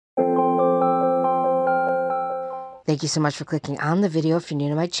Thank you so much for clicking on the video. If you're new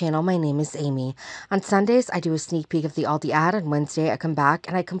to my channel, my name is Amy. On Sundays, I do a sneak peek of the Aldi ad. On Wednesday, I come back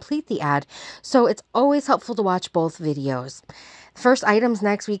and I complete the ad. So it's always helpful to watch both videos. First items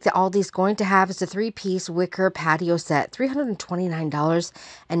next week that Aldi's going to have is a 3-piece wicker patio set,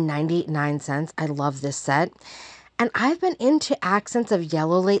 $329.99. I love this set. And I've been into accents of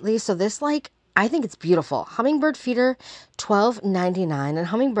yellow lately, so this I think it's beautiful. Hummingbird feeder, $12.99, and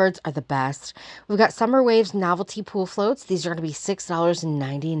hummingbirds are the best. We've got Summer Waves novelty pool floats. These are going to be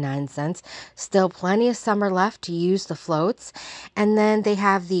 $6.99. Still plenty of summer left to use the floats. And then they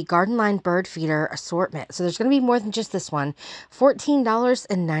have the Garden Line bird feeder assortment. So there's going to be more than just this one.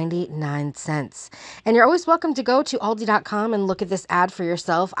 $14.99. And you're always welcome to go to Aldi.com and look at this ad for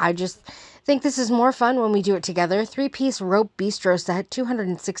yourself. I just think this is more fun when we do it together. 3-piece rope bistro set,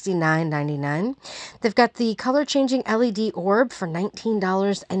 $269.99. They've got the color changing LED orb for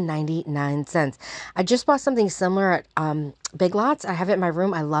 $19.99. I just bought something similar at Big Lots. I have it in my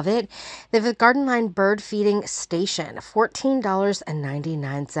room. I love it. They have a Garden Line bird feeding station,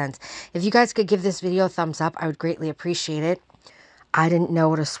 $14.99. If you guys could give this video a thumbs up, I would greatly appreciate it. I didn't know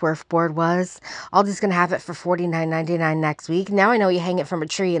what a swerfboard was. Aldi's going to have it for $49.99 next week. Now I know you hang it from a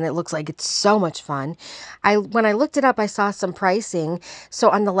tree and it looks like it's so much fun. When I looked it up, I saw some pricing. So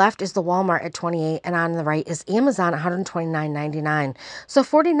on the left is the Walmart at $28 and on the right is Amazon $129.99. So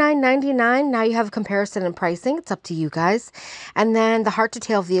 $49.99. Now you have a comparison in pricing. It's up to you guys. And then the Heart to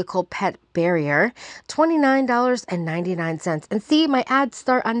Tail vehicle pet barrier, $29.99. And see, my ads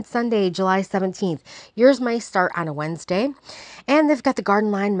start on Sunday, July 17th. Yours may start on a Wednesday. And they've got the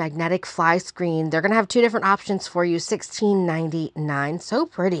Garden Line magnetic fly screen. They're going to have 2 different options for you, $16.99. So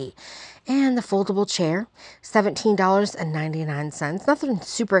pretty. And the foldable chair, $17.99. Nothing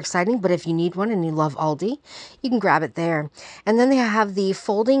super exciting, but if you need one and you love Aldi, you can grab it there. And then they have the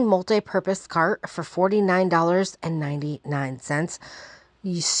folding multi-purpose cart for $49.99.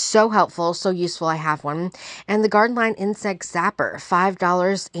 So helpful, so useful. I have one. And the Garden Line insect zapper,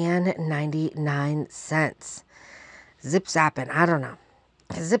 $5.99. Zip zapping. I don't know.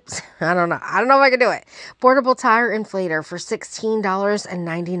 I don't know if I can do it. Portable tire inflator for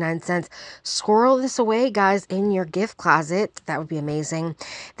 $16.99. Squirrel this away, guys, in your gift closet. That would be amazing.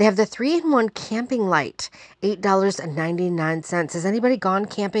 They have the 3-in-1 camping light, $8.99. Has anybody gone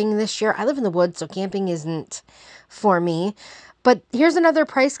camping this year? I live in the woods, so camping isn't for me. But here's another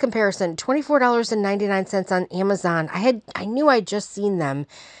price comparison, $24.99 on Amazon. I knew I'd just seen them.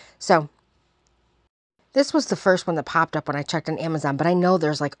 So this was the first one that popped up when I checked on Amazon, but I know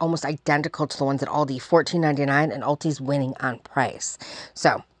there's almost identical to the ones at Aldi, $14.99, and Aldi's winning on price.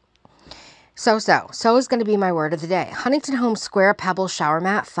 So is going to be my word of the day. Huntington Home Square Pebble Shower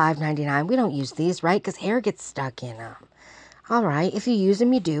Mat, $5.99. We don't use these, right? Because hair gets stuck in them. All right, if you use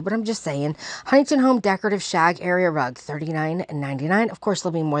them, you do, but I'm just saying. Huntington Home Decorative Shag Area Rug, $39.99. Of course,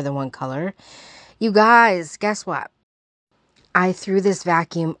 there'll be more than one color. You guys, guess what? I threw this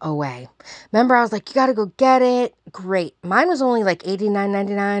vacuum away. Remember, I was like, you got to go get it. Great. Mine was only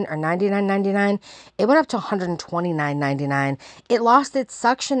 $89.99 or $99.99. It went up to $129.99. It lost its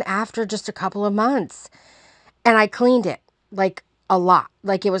suction after just a couple of months. And I cleaned it a lot.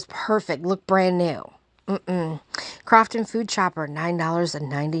 It was perfect. Looked brand new. Crofton Food Chopper,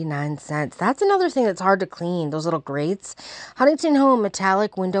 $9.99. That's another thing that's hard to clean, those little grates. Huntington Home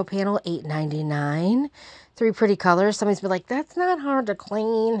Metallic Window Panel, $8.99. 3 pretty colors. Somebody's been like, that's not hard to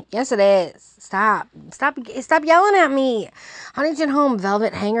clean. Yes, it is. Stop yelling at me. Huntington Home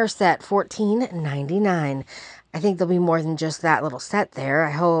Velvet Hanger Set, $14.99. I think there'll be more than just that little set there,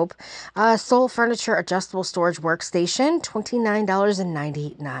 I hope. Soul Furniture Adjustable Storage Workstation,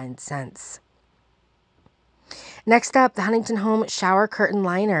 $29.99. Next up, the Huntington Home Shower Curtain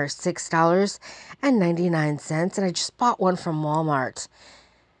Liner, $6.99. And I just bought one from Walmart.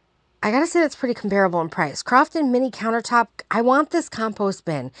 I gotta say that's pretty comparable in price. Crofton Mini Countertop. I want this compost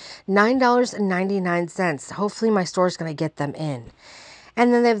bin, $9.99. Hopefully my store's gonna get them in.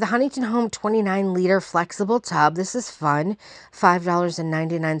 And then they have the Huntington Home 29-liter flexible tub. This is fun,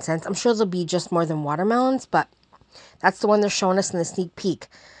 $5.99. I'm sure there'll be just more than watermelons, but that's the one they're showing us in the sneak peek.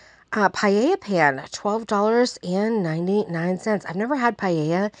 Paella pan, $12.99. I've never had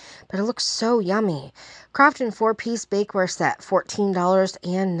paella, but it looks so yummy. Crofton 4-piece bakeware set,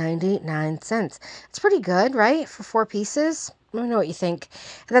 $14.99. It's pretty good, right, for 4 pieces? Let me know what you think.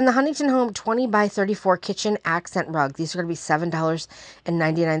 And then the Huntington Home 20 by 34 kitchen accent rug. These are going to be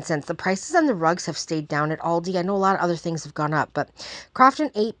 $7.99. The prices on the rugs have stayed down at Aldi. I know a lot of other things have gone up, but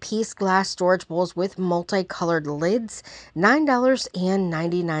Crofton 8-piece glass storage bowls with multicolored lids,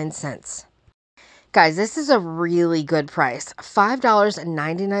 $9.99. Guys, this is a really good price.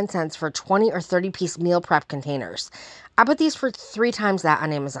 $5.99 for 20 or 30-piece meal prep containers. I bought these for 3 times that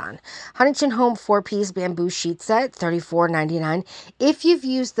on Amazon. Huntington Home 4-piece bamboo sheet set, $34.99. If you've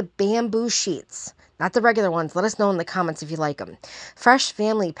used the bamboo sheets, not the regular ones, let us know in the comments if you like them. Fresh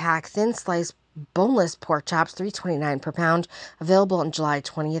Family Pack thin slice boneless pork chops, $3.29 per pound, available on July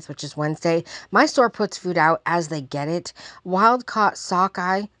 20th, which is Wednesday. My store puts food out as they get it. Wild caught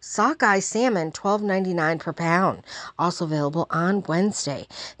sockeye salmon, $12.99 per pound, also available on Wednesday.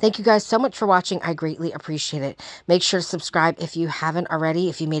 Thank you guys so much for watching. I greatly appreciate it. Make sure to subscribe if you haven't already.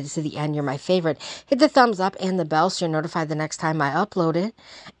 If you made it to the end, you're my favorite. Hit the thumbs up and the bell so you're notified the next time I upload it.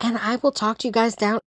 And I will talk to you guys down